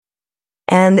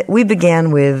And we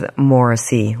began with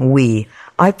Morrissey,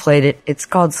 I played it. It's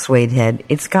called Suede Head.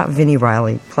 It's got Vinnie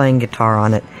Riley playing guitar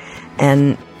on it.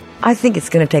 And I think it's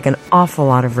going to take an awful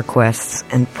lot of requests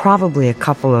and probably a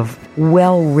couple of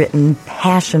well-written,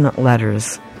 passionate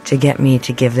letters to get me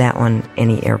to give that one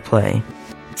any airplay.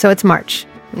 So it's March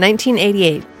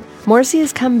 1988. Morrissey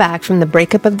has come back from the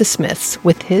breakup of the Smiths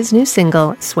with his new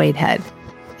single, Suede Head.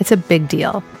 It's a big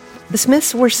deal. The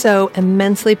Smiths were so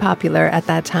immensely popular at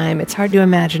that time, it's hard to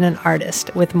imagine an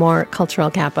artist with more cultural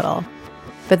capital.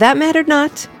 But that mattered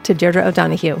not to Deirdre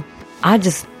O'Donoghue. I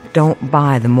just don't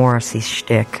buy the Morrissey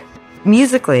shtick.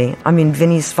 Musically, I mean,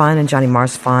 Vinnie's fine and Johnny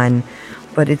Marr's fine,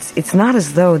 but it's not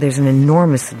as though there's an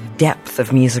enormous depth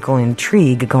of musical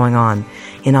intrigue going on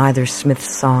in either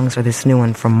Smith's songs or this new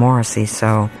one from Morrissey.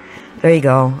 So there you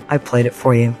go. I played it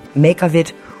for you. Make of it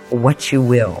what you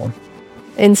will.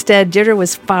 Instead, Deirdre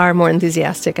was far more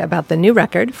enthusiastic about the new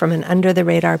record from an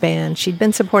under-the-radar band she'd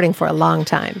been supporting for a long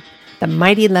time, the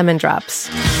Mighty Lemon Drops.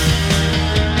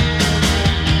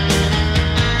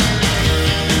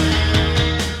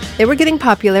 They were getting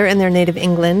popular in their native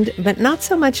England, but not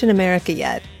so much in America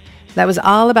yet. That was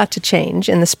all about to change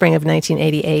in the spring of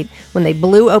 1988 when they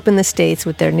blew open the States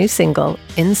with their new single,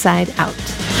 Inside Out.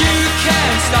 You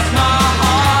can't stop my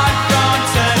heart from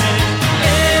turning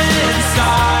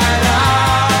inside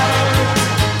out.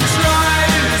 Try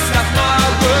to stop my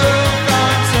world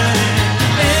from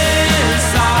turning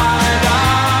inside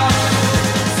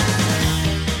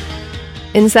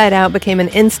out. Inside Out became an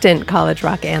instant college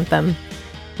rock anthem.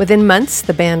 Within months,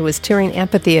 the band was touring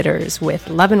amphitheaters with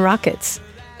Love and Rockets.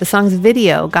 The song's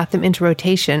video got them into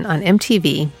rotation on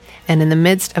MTV, and in the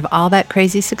midst of all that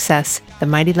crazy success, the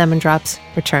Mighty Lemon Drops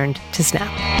returned to Snap.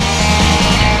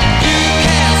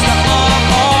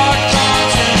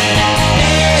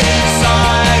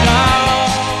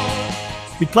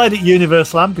 We played at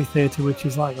Universal Amphitheatre, which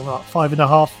is like about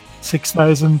 5,500,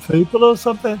 6,000 people or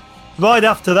something. Right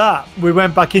after that, we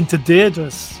went back into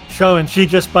Deirdre's show, and she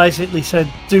just basically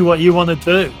said, do what you want to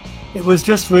do. It was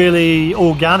just really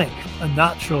organic and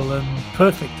natural and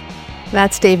perfect.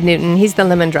 That's Dave Newton. He's the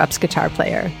Lemon Drops guitar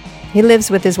player. He lives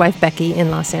with his wife Bekki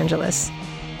in Los Angeles.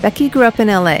 Bekki grew up in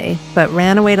LA, but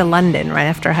ran away to London right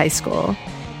after high school.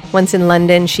 Once in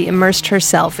London, she immersed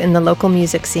herself in the local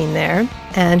music scene there,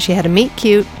 and she had a meet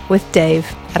cute with Dave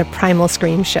at a Primal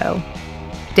Scream show.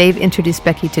 Dave introduced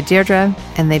Bekki to Deirdre,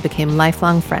 and they became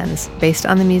lifelong friends based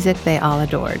on the music they all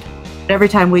adored. Every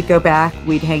time we'd go back,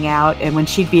 we'd hang out, and when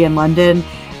she'd be in London,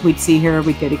 we'd see her,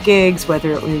 we'd go to gigs,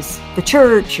 whether it was the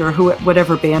church or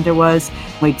whatever band it was,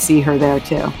 we'd see her there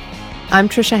too. I'm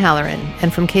Trisha Halloran,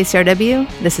 and from KCRW,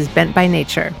 this is Bent by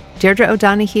Nature, Deirdre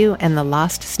O'Donoghue and the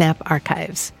Lost Snap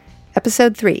Archives.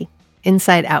 Episode 3,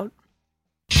 Inside Out.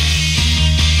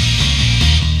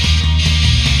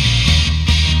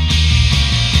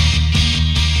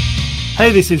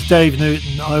 Hey, this is Dave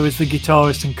Newton. I was the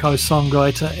guitarist and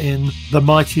co-songwriter in The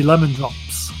Mighty Lemon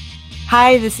Drops.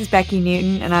 Hi, this is Bekki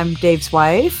Newton, and I'm Dave's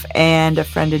wife and a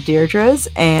friend of Deirdre's,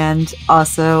 and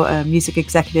also a music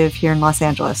executive here in Los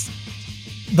Angeles.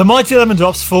 The Mighty Lemon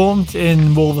Drops formed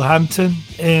in Wolverhampton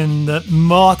in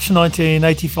March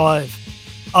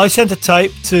 1985. I sent a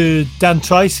tape to Dan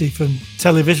Tracy from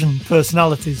Television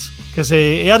Personalities because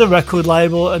he had a record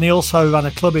label and he also ran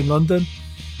a club in London.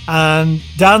 And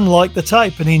Dan liked the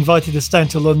tape and he invited us down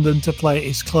to London to play at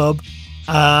his club.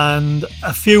 And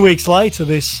a few weeks later,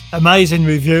 this amazing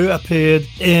review appeared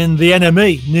in the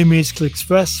NME, New Musical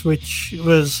Express, which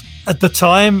was at the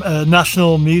time a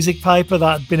national music paper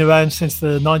that had been around since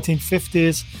the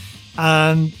 1950s.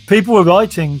 And people were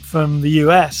writing from the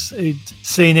US who'd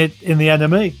seen it in the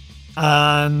NME.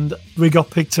 And we got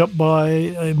picked up by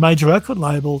a major record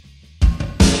label.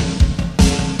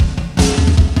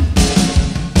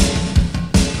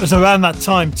 It was around that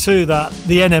time too that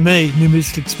the NME, New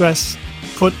Musical Express,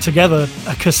 put together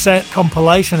a cassette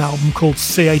compilation album called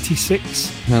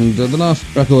C86. And the last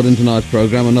record in tonight's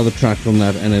programme, another track from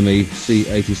that NME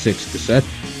C86 cassette.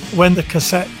 When the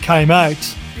cassette came out,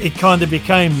 it kind of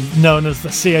became known as the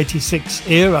C86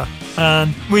 era.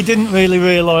 And we didn't really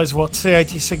realise what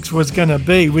C86 was going to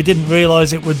be. We didn't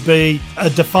realise it would be a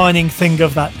defining thing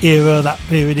of that era, that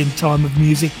period in time of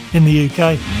music in the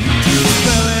UK.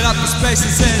 Filling up the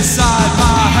spaces inside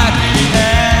my happy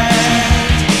head.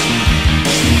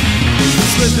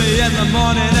 With me in the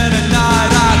morning and at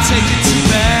night I take it to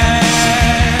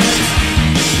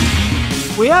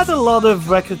bed. We had a lot of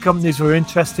record companies who were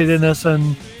interested in us,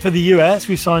 and for the US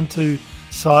we signed to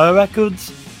Sire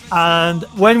Records. And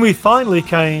when we finally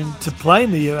came to play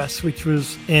in the US, which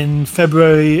was in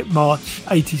February, March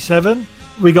 87,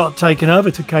 we got taken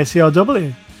over to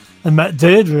KCRW. and met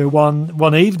Deirdre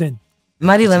one evening.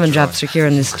 Mighty Lemon Drops are here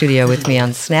in the studio with me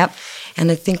on Snap,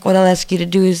 and I think what I'll ask you to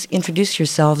do is introduce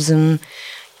yourselves and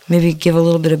maybe give a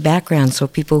little bit of background so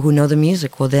people who know the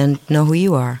music will then know who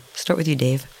you are. Start with you,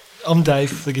 Dave. I'm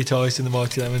Dave, the guitarist in the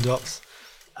Mighty Lemon Drops.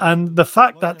 And the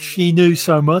fact that she knew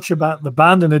so much about the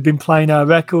band and had been playing our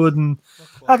record, and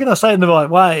how can I say it in the right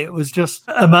way, it was just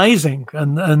amazing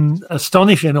and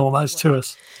astonishing almost to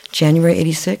us. January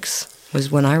 86 was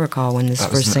when I recall when this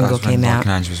first single came out.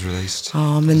 That was released.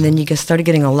 And then you started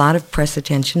getting a lot of press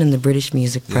attention in the British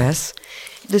music press.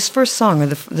 This first song, or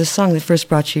the song that first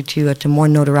brought you to more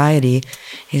notoriety,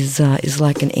 is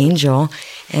Like an Angel.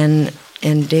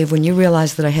 And Dave, when you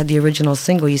realized that I had the original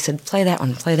single, you said, play that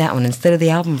one instead of the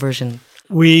album version.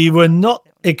 We were not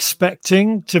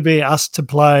expecting to be asked to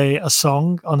play a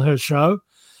song on her show.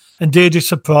 And Deirdre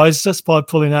surprised us by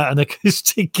pulling out an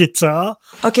acoustic guitar.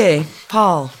 Okay,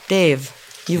 Paul, Dave,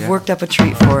 you've worked up a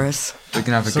treat for us. We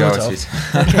can have a go at it.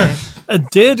 Okay. And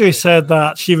Deirdre said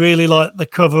that she really liked the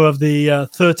cover of the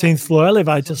 13th Floor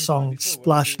Elevator song,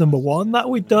 Splash Number 1, that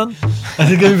we'd done. And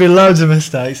there's going to be loads of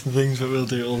mistakes and things, but we'll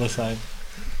do it all the same.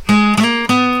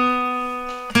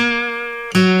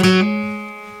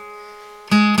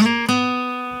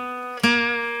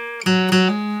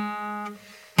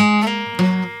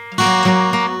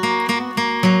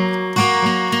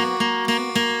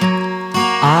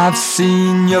 I've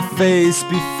seen your face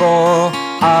before,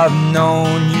 I've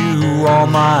known you all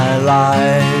my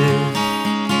life.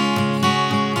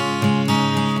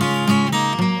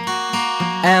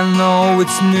 And though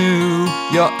it's new,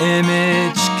 your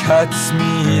image cuts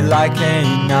me like a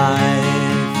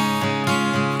knife.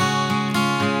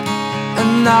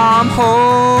 And now I'm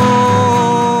home,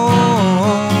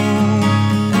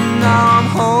 and now I'm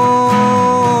home,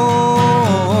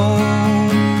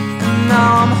 and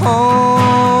now I'm home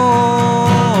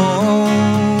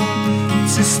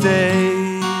to stay.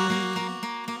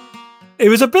 It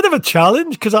was a bit of a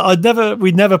challenge because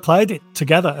we'd never played it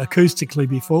together acoustically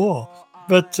before.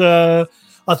 But I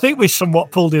think we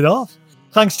somewhat pulled it off,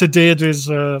 thanks to Deirdre's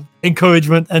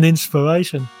encouragement and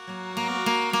inspiration.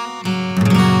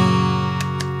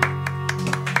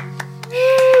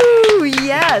 Ooh,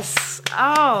 yes.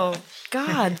 Oh,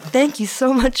 God. Thank you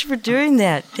so much for doing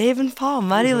that. Dave and Paul,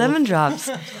 Mighty Lemon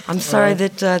Drops. I'm sorry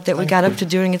that we got up to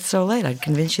doing it so late. I'd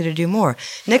convince you to do more.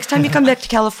 Next time you come back to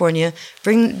California,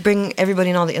 bring everybody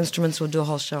and all the instruments. We'll do a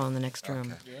whole show in the next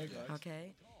room.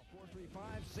 Okay?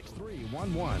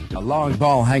 435-6311. A long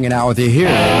ball hanging out with you here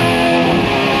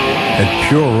at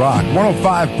Pure Rock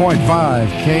 105.5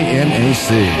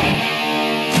 KNAC.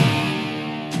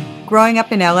 Growing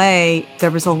up in LA,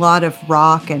 there was a lot of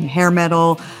rock and hair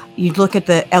metal. You'd look at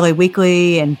the LA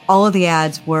Weekly and all of the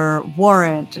ads were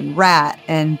Warrant and Rat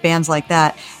and bands like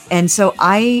that. And so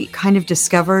I kind of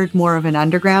discovered more of an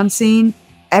underground scene.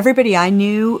 Everybody I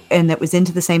knew and that was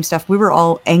into the same stuff, we were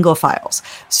all Anglophiles.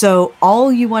 So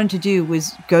all you wanted to do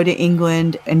was go to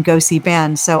England and go see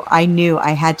bands. So I knew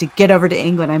I had to get over to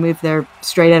England. I moved there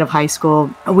straight out of high school.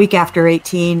 A week after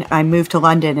 18, I moved to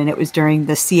London, and it was during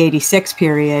the C86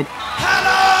 period.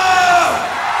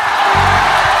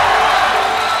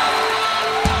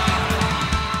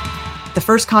 The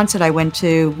first concert I went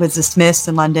to was the Smiths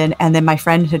in London, and then my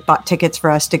friend had bought tickets for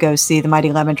us to go see the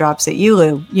Mighty Lemon Drops at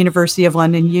ULU, University of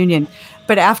London Union.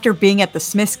 But after being at the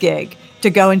Smiths gig, to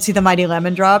go and see the Mighty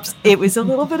Lemon Drops, it was a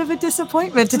little bit of a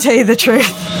disappointment, to tell you the truth.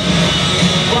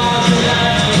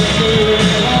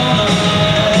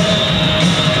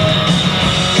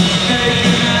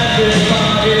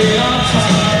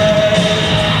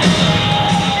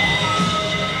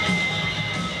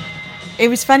 It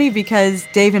was funny because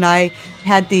Dave and I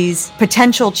had these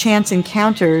potential chance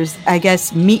encounters, I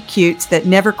guess meet cutes that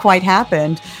never quite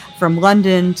happened, from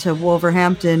London to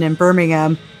Wolverhampton and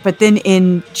Birmingham. But then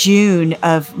in June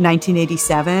of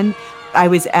 1987, I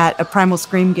was at a Primal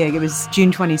Scream gig. It was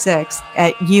June 26th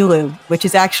at ULU, which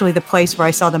is actually the place where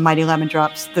I saw the Mighty Lemon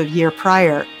Drops the year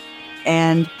prior.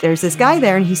 And there's this guy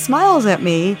there, and he smiles at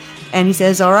me, and he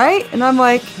says, "All right?" And I'm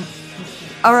like,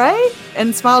 "All right,"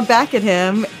 and smiled back at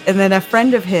him. And then a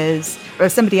friend of his, or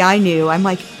somebody I knew, I'm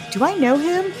like, "Do I know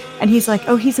him?" And he's like,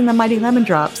 "Oh, he's in the Mighty Lemon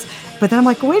Drops." But then I'm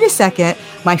like, wait a second.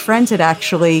 My friends had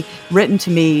actually written to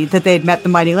me that they'd met the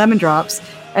Mighty Lemon Drops.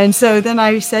 And so then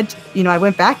I said, I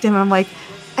went back to him. I'm like,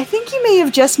 I think you may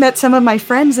have just met some of my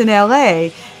friends in LA.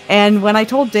 And when I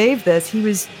told Dave this, he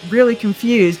was really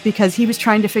confused because he was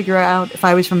trying to figure out if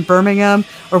I was from Birmingham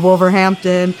or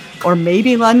Wolverhampton or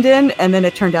maybe London. And then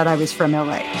it turned out I was from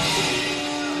LA.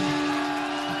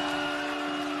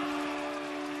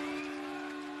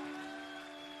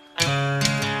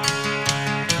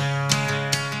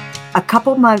 A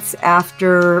couple months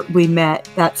after we met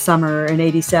that summer in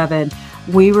 87,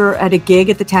 we were at a gig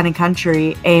at the Town and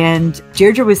Country, and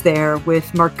Deirdre was there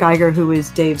with Mark Geiger, who was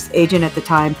Dave's agent at the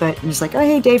time, but he was like, oh,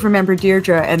 hey, Dave, remember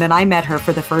Deirdre? And then I met her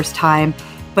for the first time.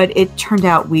 But it turned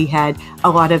out we had a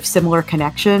lot of similar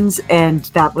connections, and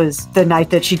that was the night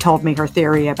that she told me her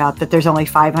theory about that there's only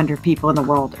 500 people in the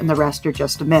world and the rest are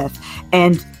just a myth.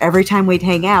 And every time we'd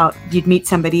hang out, you'd meet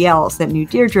somebody else that knew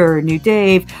Deirdre or knew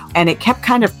Dave, and it kept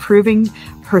kind of proving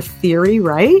her theory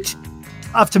right.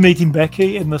 After meeting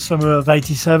Bekki in the summer of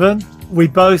 87, we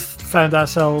both found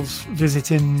ourselves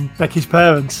visiting Becky's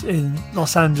parents in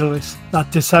Los Angeles that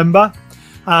December,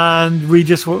 and we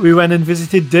went and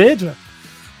visited Deirdre.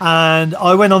 And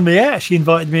I went on the air. She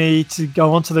invited me to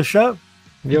go onto the show.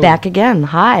 Back again.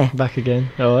 Hi. Back again.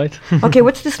 All right. Okay,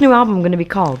 what's this new album going to be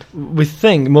called? We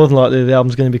think more than likely the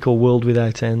album's going to be called World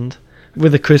Without End.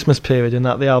 With the Christmas period and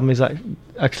that, the album is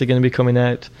actually going to be coming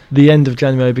out the end of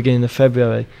January, beginning of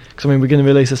February. Because, we're going to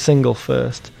release a single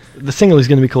first. The single is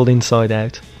going to be called Inside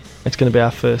Out. It's going to be our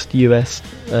first US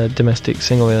domestic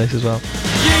single release as well.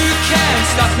 You can't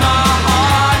stop my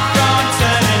heart from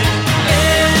turning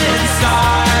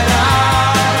inside out.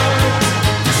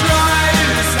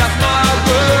 Try to stop my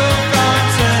world from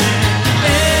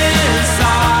turning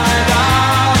inside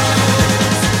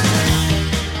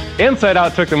out. Inside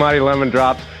Out took the Mighty Lemon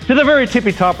Drops to the very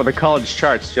tippy top of the college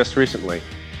charts just recently.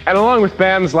 And along with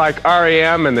bands like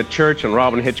R.E.M. and The Church and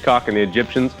Robin Hitchcock and the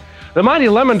Egyptians, the Mighty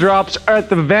Lemon Drops are at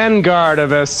the vanguard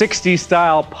of a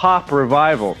 60s-style pop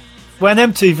revival. When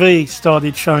MTV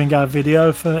started showing our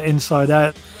video for Inside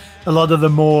Out, a lot of the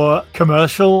more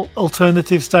commercial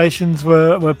alternative stations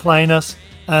were playing us,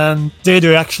 and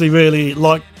Deirdre actually really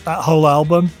liked that whole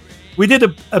album. We did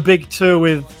a big tour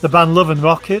with the band Love and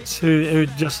Rockets, who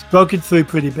had just broken through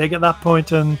pretty big at that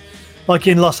point, and like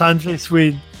in Los Angeles,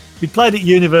 we played at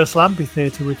Universal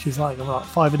Amphitheatre, which is like about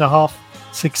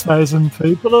 5,500-6,000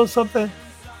 people or something.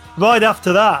 Right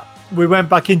after that, we went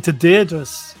back into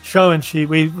Deirdre's show, and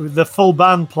the full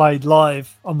band played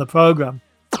live on the program.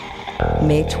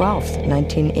 May 12th,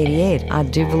 1988. I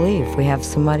do believe we have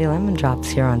some Mighty Lemon Drops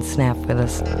here on Snap with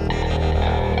us.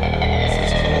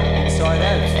 Inside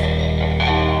Out.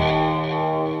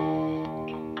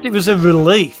 It was a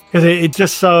relief because it's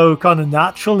just so kind of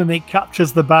natural, and it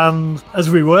captures the band as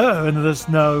we were, and there's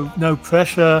no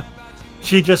pressure.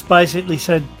 She just basically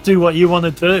said, do what you want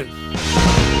to do. And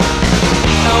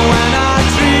when I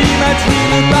dream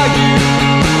about you.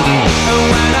 And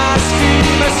when I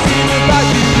scream about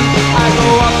you. I go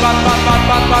up, up, up, up,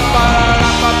 up, up, up,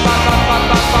 up, up, up,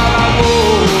 up, up, up,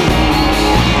 whoa.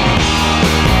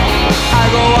 I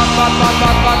go up, up, up,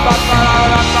 up, up, up,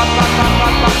 up, up, up,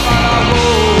 up, up, up,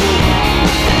 whoa.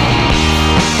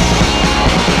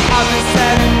 I've been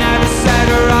sad and never sad,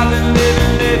 or I've been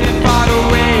living far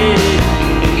away.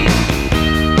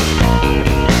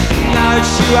 Now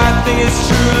it's you, I think it's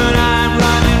true, and I'm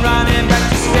running back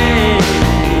to stay.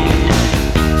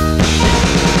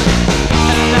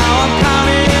 And now I'm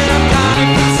counting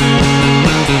for two.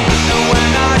 And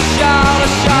when I shout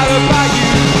about you,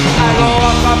 I go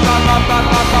up, up, up, up, up,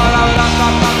 up, up, up,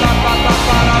 up, up, up, up, up,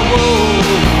 up, whoa.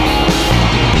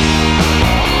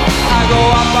 I go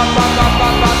up, up, up, up,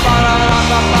 up, up, up,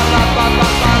 up, up, up, up,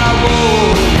 up, up,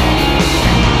 whoa.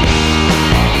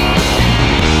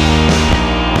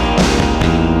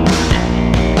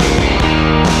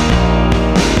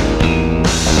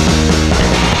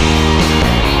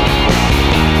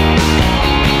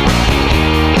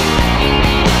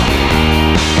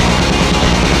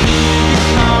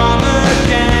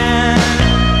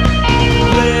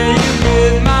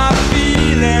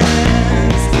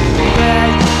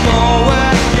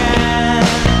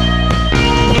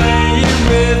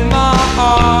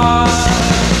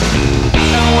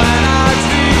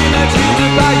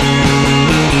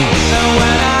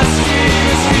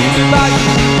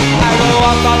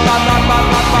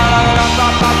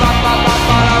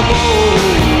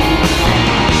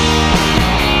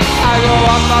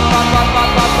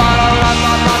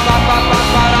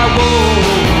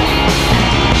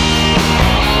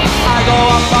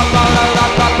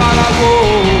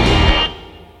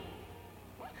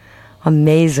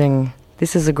 Amazing.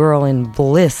 This is a girl in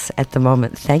bliss at the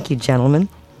moment. Thank you, gentlemen.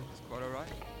 Quite all right.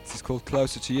 This is called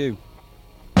Closer to You.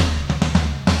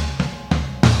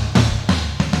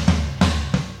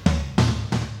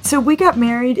 So we got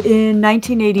married in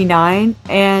 1989,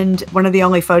 and one of the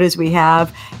only photos we have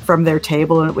from their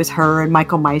table, and it was her and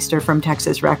Michael Meister from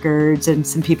Texas Records and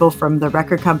some people from the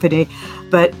record company.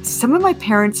 But some of my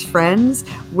parents' friends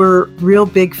were real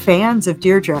big fans of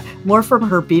Deirdre, more from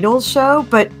her Beatles show,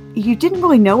 but you didn't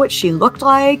really know what she looked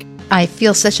like. I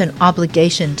feel such an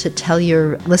obligation to tell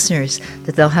your listeners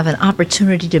that they'll have an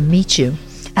opportunity to meet you.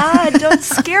 Don't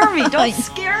scare me. Don't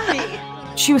scare me.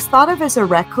 She was thought of as a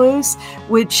recluse,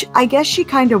 which I guess she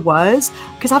kind of was,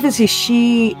 because obviously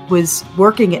she was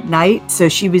working at night, so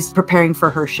she was preparing for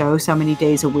her show so many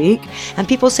days a week. And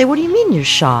people say, what do you mean you're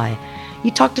shy?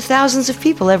 You talk to thousands of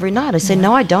people every night. I say,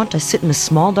 no, I don't. I sit in a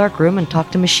small, dark room and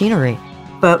talk to machinery.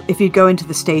 But if you'd go into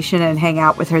the station and hang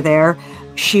out with her there,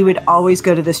 she would always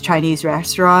go to this Chinese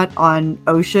restaurant on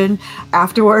Ocean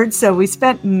afterwards. So we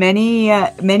spent many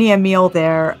a meal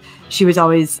there. She was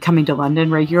always coming to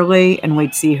London regularly, and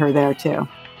we'd see her there too.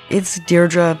 It's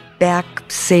Deirdre back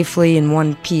safely in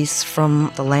one piece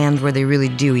from the land where they really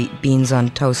do eat beans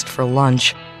on toast for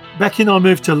lunch. Bekki and I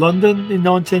moved to London in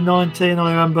 1990, and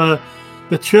I remember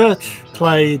the church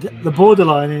played the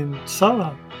Borderline in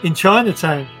Soho, in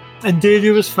Chinatown. And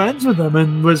Deirdre was friends with them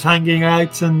and was hanging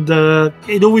out, and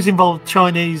it always involved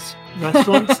Chinese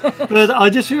restaurants. But I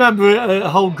just remember a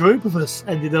whole group of us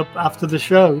ended up after the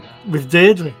show with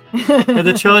Deirdre at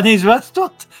a Chinese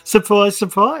restaurant. Surprise,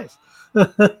 surprise.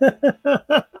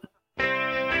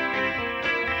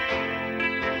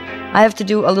 I have to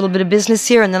do a little bit of business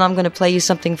here, and then I'm going to play you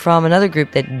something from another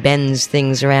group that bends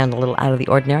things around a little out of the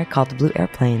ordinary called the Blue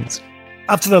Airplanes.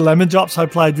 After the Lemon Drops, I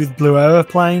played with Blue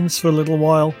Aeroplanes for a little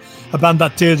while, a band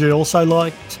that Deirdre also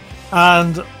liked.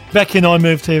 And Bekki and I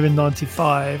moved here in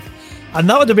 95. And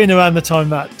that would have been around the time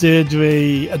that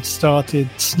Deirdre had started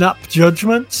Snap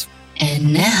Judgments.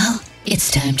 And now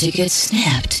it's time to get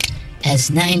snapped as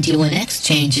 91X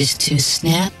changes to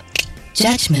Snap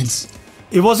Judgments.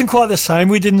 It wasn't quite the same.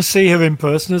 We didn't see her in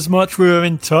person as much. We were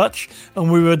in touch and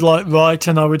we would write,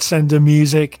 and I would send her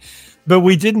music. But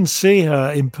we didn't see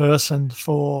her in person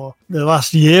for the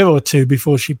last year or two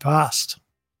before she passed.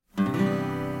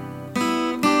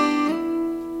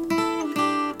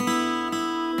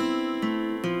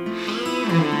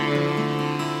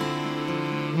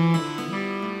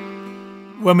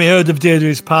 When we heard of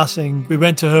Deirdre's passing, we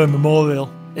went to her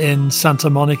memorial in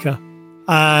Santa Monica.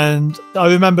 And I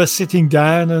remember sitting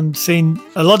down and seeing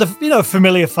a lot of,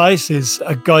 familiar faces.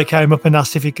 A guy came up and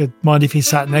asked if he could mind if he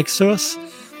sat next to us.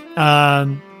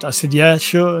 And I said, yeah,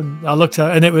 sure. And I looked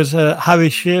at it, and it was Harry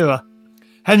Shearer.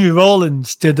 Henry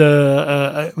Rollins did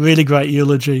a really great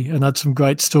eulogy and had some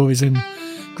great stories and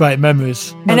great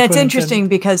memories. And it's interesting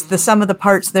because the sum of the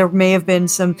parts, there may have been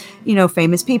some,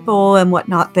 famous people and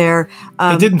whatnot there.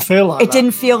 It didn't feel like that. It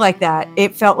didn't feel like that.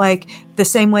 It felt like the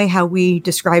same way how we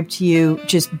described to you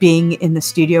just being in the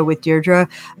studio with Deirdre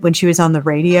when she was on the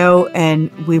radio, and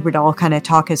we would all kind of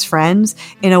talk as friends.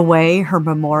 In a way, her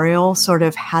memorial sort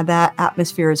of had that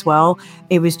atmosphere as well.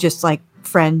 It was just like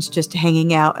friends just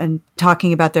hanging out and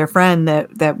talking about their friend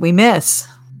that we miss.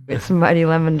 It's Mighty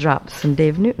Lemon Drops, and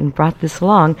Dave Newton brought this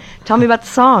along. Tell me about the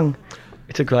song.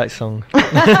 It's a great song.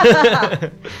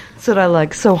 That's what I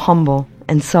like. So humble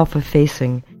and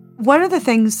self-effacing. One of the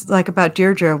things about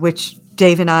Deirdre, which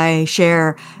Dave and I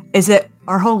share, is that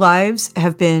our whole lives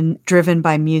have been driven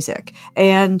by music.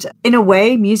 And in a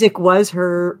way, music was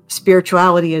her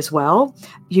spirituality as well.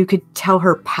 You could tell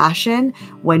her passion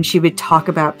when she would talk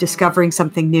about discovering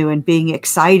something new and being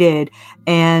excited.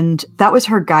 And that was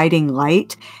her guiding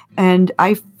light. And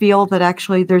I feel that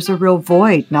actually there's a real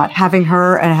void not having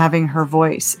her and having her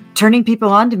voice, turning people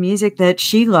on to music that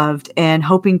she loved and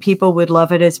hoping people would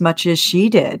love it as much as she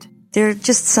did. There are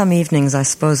just some evenings, I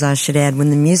suppose I should add, when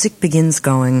the music begins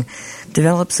going,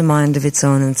 develops a mind of its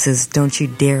own and says, don't you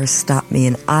dare stop me.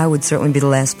 And I would certainly be the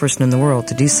last person in the world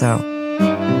to do so.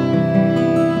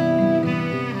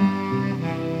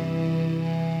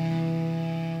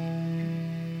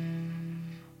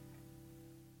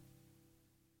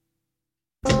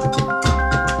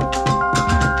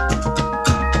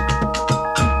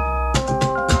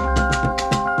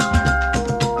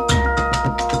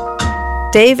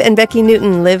 Dave and Bekki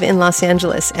Newton live in Los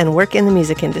Angeles and work in the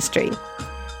music industry.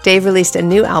 Dave released a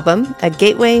new album, A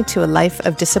Gateway to a Life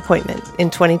of Disappointment, in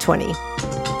 2020.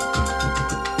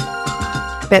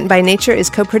 Bent by Nature is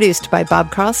co-produced by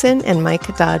Bob Carlson and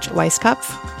Mike Dodge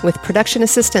Weisskopf, with production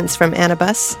assistance from Anna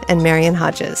Buss and Marion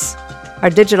Hodges. Our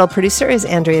digital producer is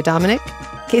Andrea Dominic.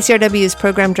 KCRW's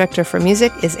program director for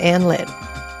music is Ann Lidd.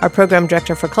 Our program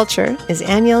director for culture is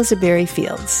Aniel Zabiri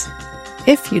Fields.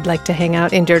 If you'd like to hang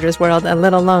out in Deirdre's world a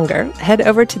little longer, head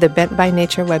over to the Bent by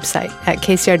Nature website at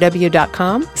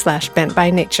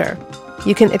kcrw.com/bentbynature.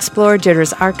 You can explore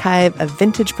Deirdre's archive of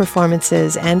vintage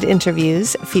performances and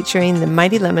interviews featuring the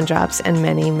Mighty Lemon Drops and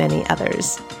many, many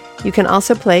others. You can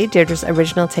also play Deirdre's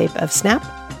original tape of Snap,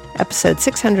 episode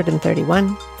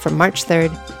 631 from March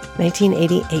 3rd,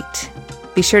 1988.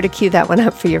 Be sure to cue that one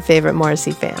up for your favorite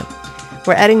Morrissey fan.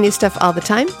 We're adding new stuff all the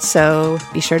time, so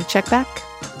be sure to check back.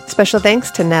 Special thanks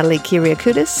to Natalie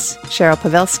Kyriakoutis, Cheryl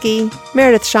Pavelski,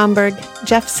 Meredith Schomburg,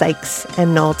 Jeff Sykes,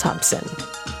 and Noel Thompson.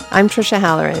 I'm Trisha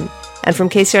Halloran, and from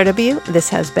KCRW, this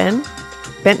has been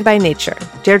Bent by Nature,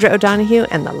 Deirdre O'Donoghue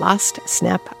and the Lost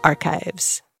Snap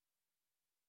Archives.